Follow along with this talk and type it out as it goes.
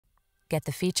Get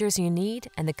the features you need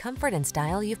and the comfort and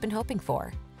style you've been hoping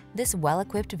for. This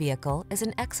well-equipped vehicle is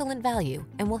an excellent value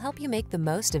and will help you make the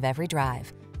most of every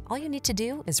drive. All you need to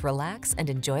do is relax and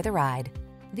enjoy the ride.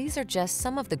 These are just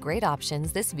some of the great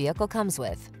options this vehicle comes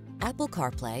with: Apple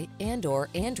CarPlay and/or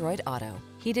Android Auto,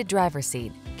 heated driver's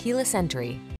seat, keyless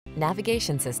entry,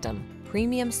 navigation system,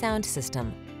 premium sound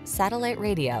system, satellite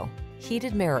radio,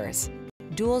 heated mirrors,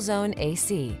 dual zone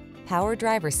AC, power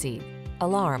driver's seat,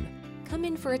 alarm. Come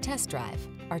in for a test drive.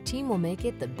 Our team will make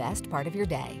it the best part of your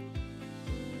day.